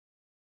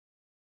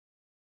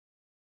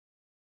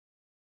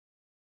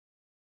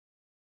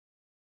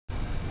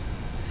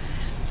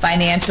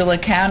Financial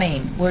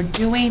accounting. We're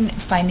doing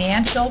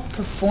financial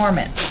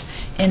performance.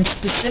 And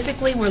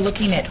specifically, we're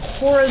looking at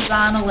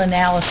horizontal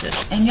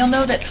analysis. And you'll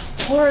know that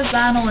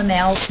horizontal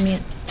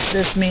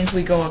analysis means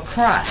we go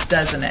across,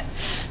 doesn't it?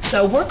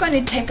 So we're going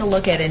to take a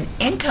look at an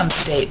income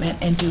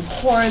statement and do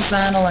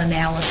horizontal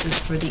analysis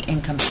for the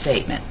income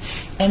statement.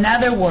 In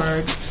other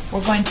words,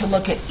 we're going to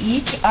look at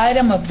each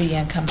item of the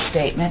income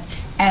statement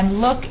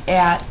and look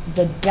at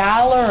the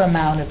dollar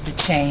amount of the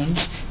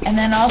change, and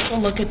then also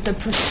look at the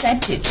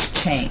percentage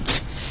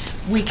change.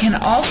 We can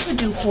also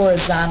do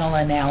horizontal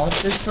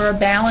analysis for a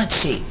balance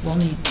sheet. We'll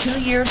need 2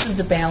 years of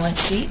the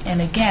balance sheet,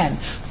 and again,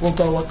 we'll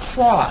go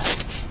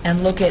across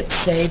and look at,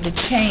 say, the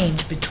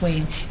change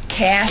between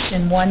cash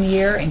in 1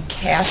 year and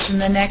cash in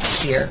the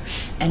next year,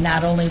 and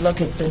not only look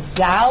at the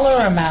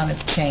dollar amount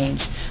of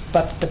change,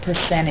 but the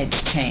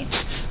percentage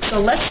change.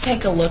 So let's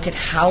take a look at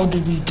how do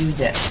we do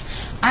this.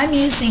 I'm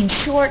using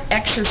short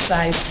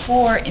exercise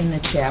 4 in the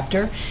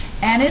chapter,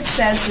 and it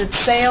says that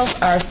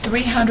sales are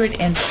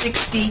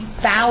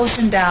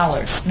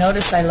 $360,000.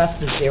 Notice I left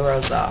the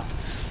zeros off.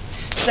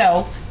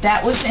 So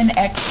that was in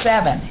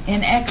X7.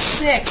 In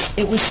X6,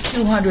 it was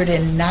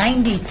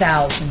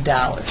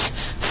 $290,000.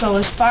 So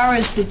as far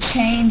as the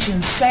change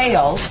in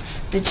sales,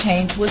 the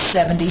change was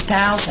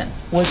 $70,000.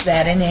 Was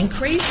that an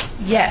increase?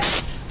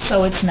 Yes.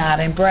 So it's not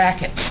in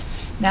brackets.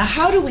 Now,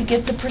 how do we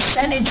get the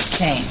percentage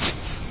change?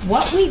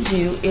 What we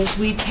do is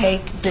we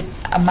take the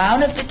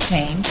amount of the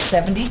change,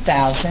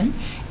 $70,000,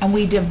 and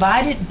we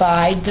divide it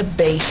by the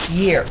base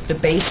year. The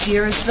base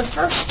year is the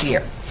first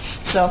year.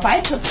 So if I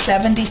took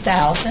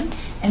 $70,000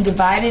 and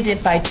divided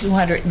it by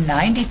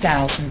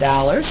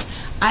 $290,000,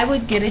 I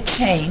would get a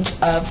change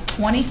of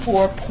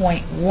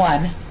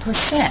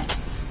 24.1%.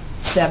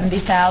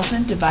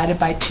 70,000 divided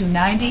by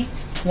 290,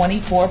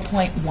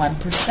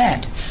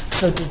 24.1%.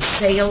 So did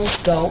sales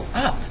go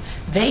up?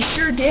 They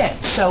sure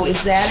did. So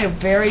is that a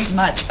very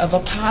much of a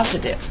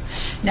positive?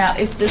 Now,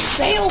 if the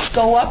sales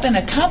go up in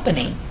a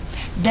company,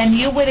 then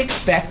you would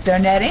expect their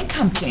net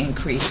income to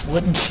increase,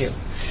 wouldn't you?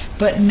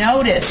 But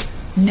notice,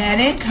 net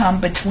income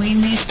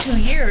between these 2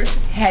 years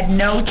had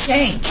no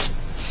change.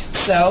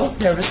 So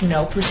there was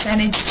no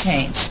percentage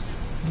change.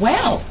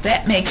 Well,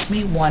 that makes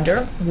me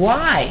wonder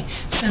why,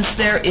 since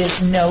there is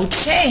no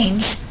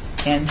change,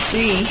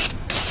 NC,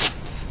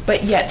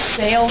 but yet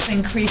sales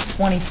increased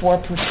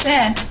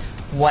 24%,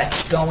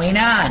 what's going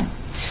on?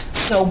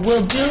 So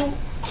we'll do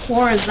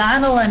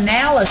horizontal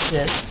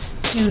analysis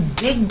to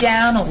dig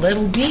down a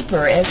little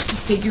deeper as to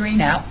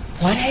figuring out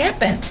what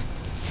happened.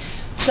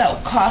 So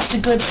cost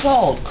of goods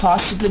sold.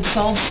 Cost of goods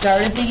sold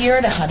started the year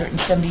at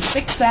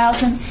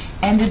 $176,000,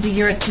 ended the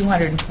year at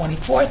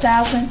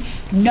 $224,000.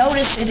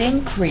 Notice it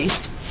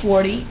increased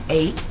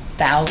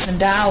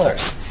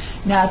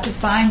 $48,000. Now to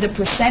find the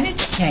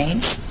percentage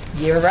change,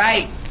 you're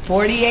right,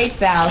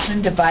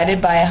 48,000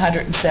 divided by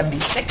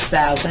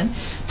 176,000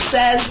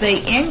 says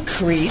they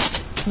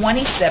increased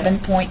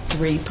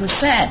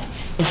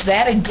 27.3%. Is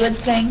that a good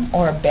thing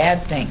or a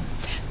bad thing?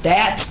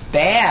 That's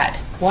bad.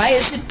 Why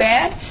is it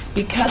bad?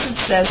 Because it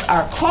says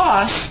our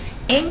costs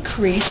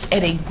increased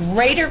at a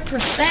greater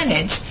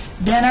percentage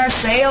than our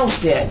sales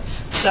did.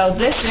 So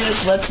this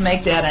is, let's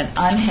make that an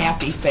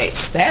unhappy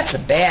face. That's a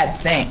bad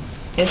thing,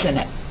 isn't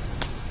it?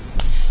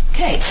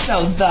 Okay,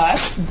 so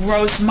thus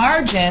gross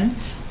margin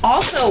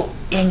also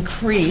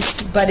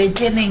increased, but it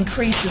didn't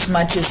increase as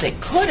much as it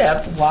could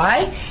have.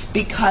 Why?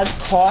 Because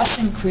costs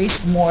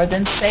increased more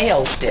than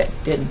sales did,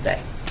 didn't they?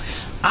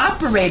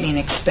 Operating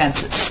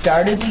expenses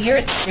started the year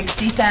at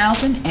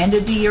 $60,000,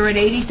 ended the year at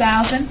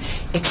 $80,000.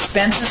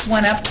 Expenses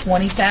went up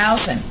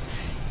 $20,000.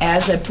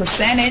 As a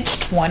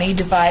percentage, 20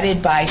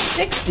 divided by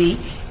 60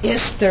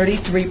 is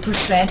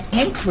 33%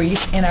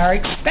 increase in our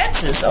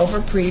expenses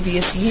over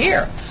previous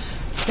year.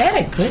 Is that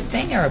a good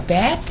thing or a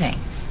bad thing?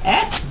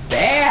 That's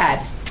bad.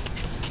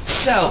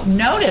 So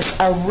notice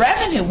our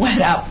revenue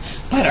went up,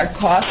 but our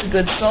cost of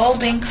goods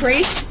sold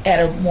increased at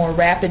a more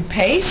rapid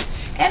pace,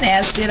 and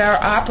as did our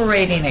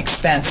operating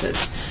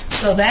expenses.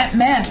 So that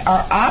meant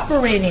our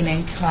operating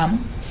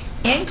income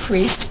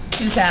increased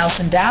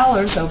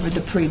 $2,000 over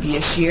the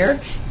previous year.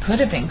 Could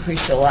have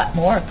increased a lot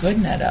more,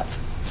 couldn't it have?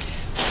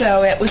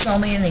 So it was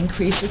only an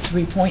increase of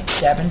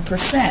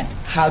 3.7%.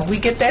 How did we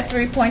get that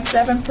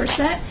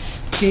 3.7%?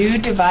 2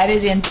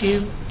 divided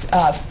into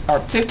or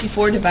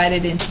 54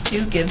 divided into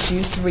 2 gives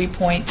you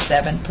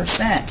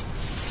 3.7%.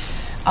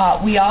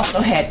 We also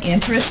had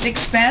interest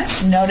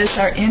expense. Notice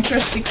our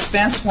interest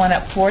expense went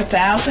up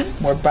 $4,000.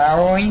 We're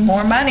borrowing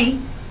more money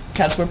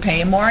because we're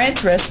paying more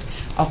interest,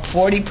 a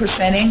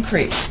 40%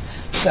 increase.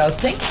 So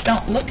things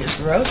don't look as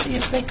rosy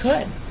as they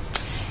could.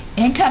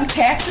 Income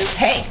taxes,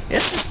 hey,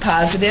 this is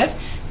positive.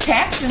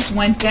 Taxes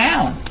went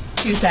down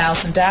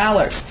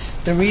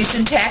 $2,000. The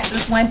reason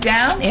taxes went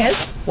down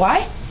is,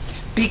 why?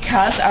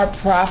 Because our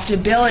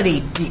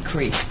profitability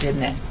decreased,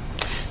 didn't it?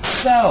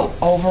 So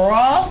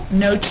overall,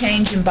 no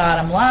change in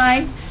bottom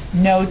line,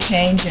 no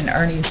change in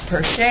earnings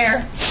per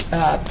share.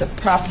 The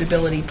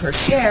profitability per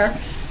share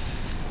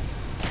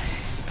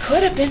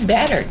could have been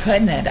better,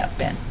 couldn't it have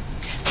been?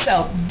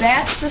 So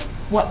that's the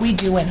what we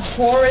do in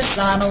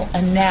horizontal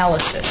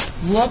analysis.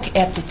 Look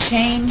at the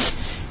change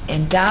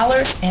in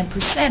dollars and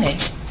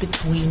percentage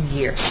between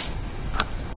years.